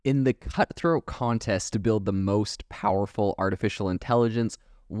In the cutthroat contest to build the most powerful artificial intelligence,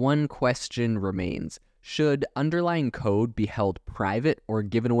 one question remains. Should underlying code be held private or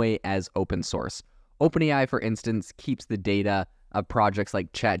given away as open source? OpenAI, for instance, keeps the data of projects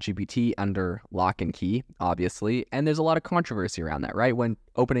like ChatGPT under lock and key, obviously, and there's a lot of controversy around that, right? When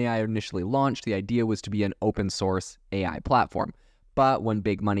OpenAI initially launched, the idea was to be an open source AI platform. But when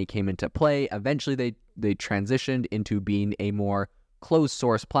big money came into play, eventually they transitioned into being a more closed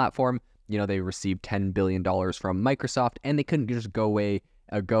source platform. They received $10 billion from Microsoft, and they couldn't just go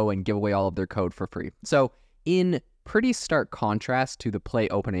and give away all of their code for free. So in pretty stark contrast to the play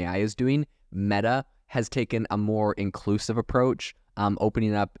OpenAI is doing, Meta has taken a more inclusive approach,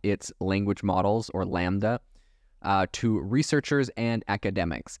 opening up its language models, or Lambda, to researchers and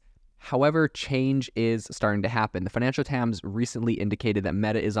academics. However, change is starting to happen. The Financial Times recently indicated that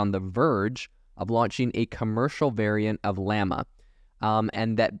Meta is on the verge of launching a commercial variant of Llama,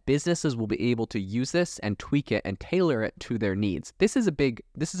 and that businesses will be able to use this and tweak it and tailor it to their needs. This is a big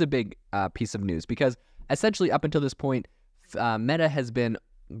piece of news, because essentially up until this point, Meta has been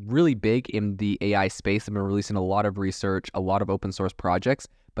really big in the AI space. They've been releasing a lot of research, a lot of open source projects,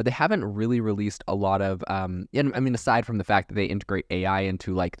 but they haven't really released a lot of, aside from the fact that they integrate AI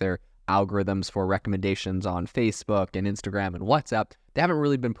into like their algorithms for recommendations on Facebook and Instagram and WhatsApp, they haven't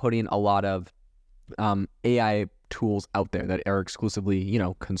really been putting a lot of AI tools out there that are exclusively,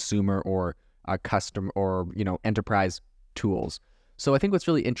 consumer or custom or, enterprise tools. So I think what's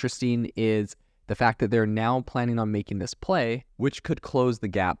really interesting is the fact that they're now planning on making this play, which could close the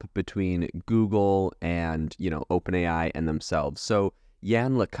gap between Google and, OpenAI and themselves. So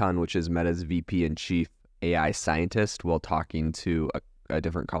Yan LeCun, which is Meta's VP and chief AI scientist, while talking to a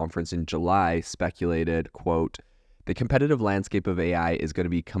different conference in July, speculated, quote, "The competitive landscape of AI is going to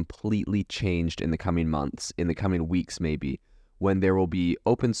be completely changed in the coming months, in the coming weeks maybe, when there will be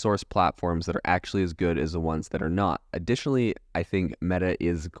open source platforms that are actually as good as the ones that are not. Additionally, I think Meta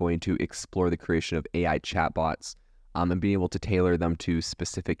is going to explore the creation of AI chatbots and being able to tailor them to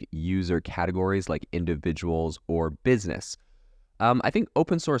specific user categories like individuals or business. I think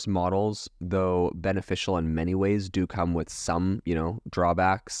open source models, though beneficial in many ways, do come with some,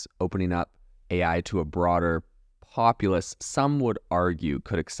 drawbacks. Opening up AI to a broader populace, some would argue,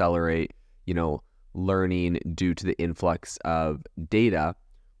 could accelerate, learning due to the influx of data,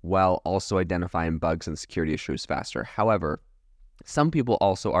 while also identifying bugs and security issues faster. However, some people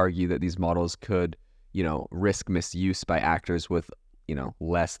also argue that these models could, risk misuse by actors with,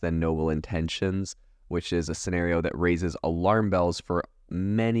 less than noble intentions, which is a scenario that raises alarm bells for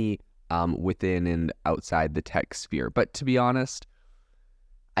many within and outside the tech sphere. But to be honest,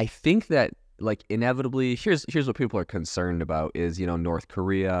 I think that inevitably, here's what people are concerned about is, North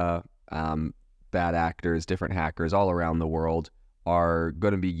Korea, bad actors, different hackers all around the world are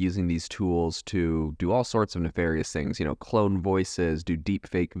going to be using these tools to do all sorts of nefarious things, clone voices, do deep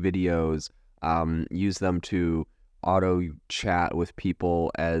fake videos, use them to auto chat with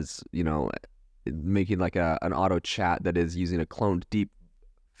people as, making like an auto chat that is using a cloned deep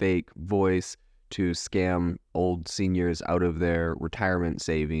fake voice to scam old seniors out of their retirement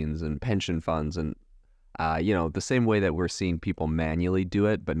savings and pension funds. And, the same way that we're seeing people manually do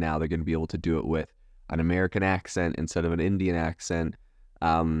it, but now they're going to be able to do it with an American accent instead of an Indian accent,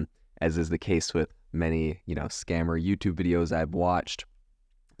 as is the case with many, scammer YouTube videos I've watched.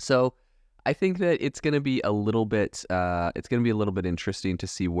 So I think that it's going to be a little bit interesting to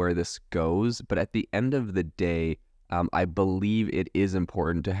see where this goes. But at the end of the day, I believe it is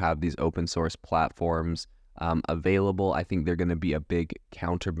important to have these open source platforms available. I think they're going to be a big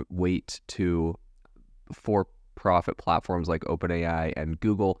counterweight to for-profit platforms like OpenAI and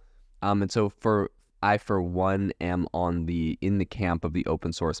Google. And so I, for one, am in the camp of the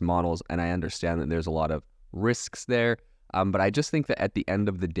open source models, and I understand that there's a lot of risks there. But I just think that at the end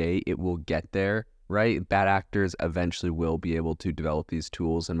of the day, it will get there, right? Bad actors eventually will be able to develop these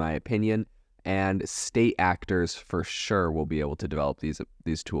tools, in my opinion, and state actors for sure will be able to develop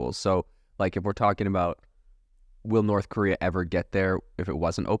these tools. So, if we're talking about, will North Korea ever get there if it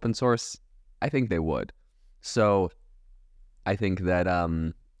wasn't open source? I think they would. So I think that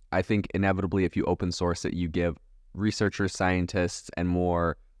inevitably, if you open source it, you give researchers, scientists, and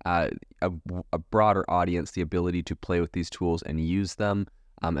more a broader audience the ability to play with these tools and use them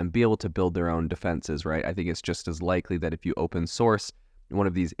and be able to build their own defenses, right? I think it's just as likely that if you open source one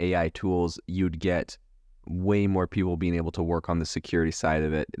of these AI tools, you'd get way more people being able to work on the security side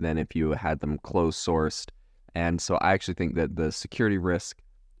of it than if you had them closed sourced. And so I actually think that the security risk,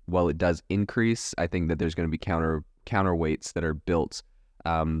 while it does increase, I think that there's going to be counterweights that are built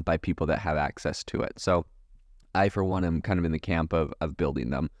by people that have access to it. So I, for one, am kind of in the camp of building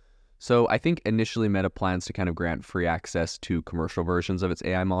them. So I think initially Meta plans to kind of grant free access to commercial versions of its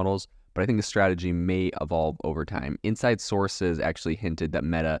AI models, but I think the strategy may evolve over time. Inside sources actually hinted that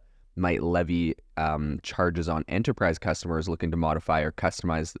Meta might levy charges on enterprise customers looking to modify or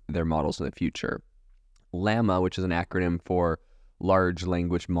customize their models in the future. Llama, which is an acronym for Large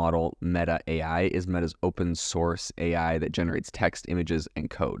Language Model Meta AI, is Meta's open source AI that generates text, images, and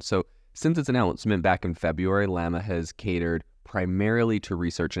code. So since its announcement back in February, Llama has catered primarily to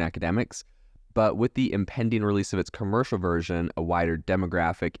research and academics, but with the impending release of its commercial version, a wider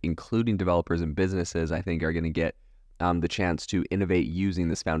demographic, including developers and businesses, I think are going to get the chance to innovate using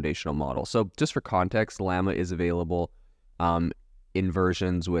this foundational model. So just for context, Llama is available in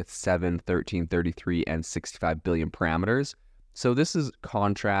versions with 7, 13, 33, and 65 billion parameters. So this is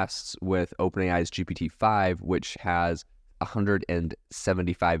contrasts with OpenAI's GPT-5, which has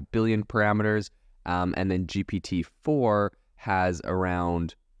 175 billion parameters, and then GPT-4 has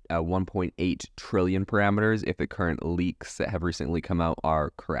around 1.8 trillion parameters if the current leaks that have recently come out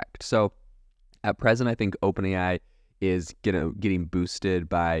are correct. So at present, I think OpenAI is getting boosted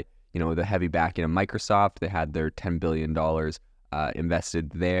by the heavy backing of Microsoft. They had their $10 billion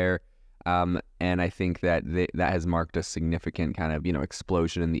invested there. And I think that that has marked a significant kind of,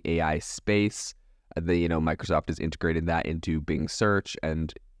 explosion in the AI space. Microsoft has integrated that into Bing Search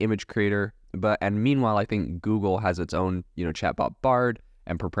and Image Creator. And meanwhile, I think Google has its own, chatbot Bard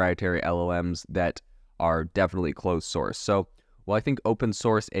and proprietary LLMs that are definitely closed source. So while I think open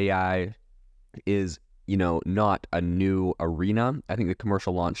source AI is, not a new arena, I think the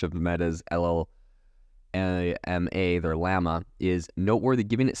commercial launch of Meta's their Llama, is noteworthy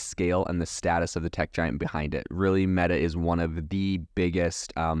given its scale and the status of the tech giant behind it. Really, Meta is one of the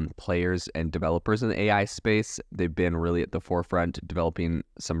biggest players and developers in the AI space. They've been really at the forefront, developing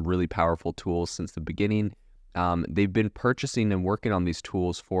some really powerful tools since the beginning. They've been purchasing and working on these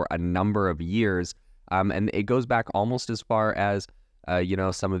tools for a number of years, and it goes back almost as far as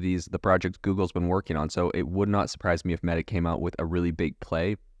some of the projects Google's been working on. So it would not surprise me if Meta came out with a really big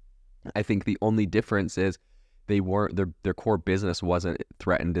play. I think the only difference is their core business wasn't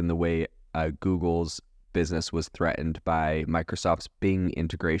threatened in the way Google's business was threatened by Microsoft's Bing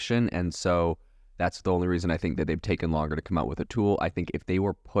integration. And so that's the only reason I think that they've taken longer to come out with a tool. I think if they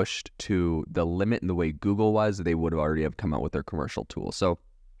were pushed to the limit in the way Google was, they would have already have come out with their commercial tool. So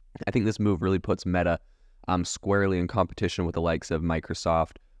I think this move really puts Meta squarely in competition with the likes of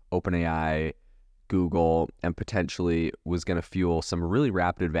Microsoft, OpenAI, Google, and potentially was going to fuel some really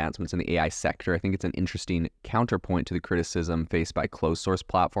rapid advancements in the AI sector. I think it's an interesting counterpoint to the criticism faced by closed source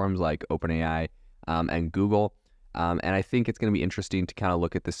platforms like OpenAI and Google. And I think it's going to be interesting to kind of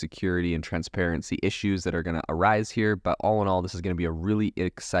look at the security and transparency issues that are going to arise here. But all in all, this is going to be a really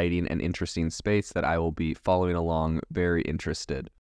exciting and interesting space that I will be following along, very interested.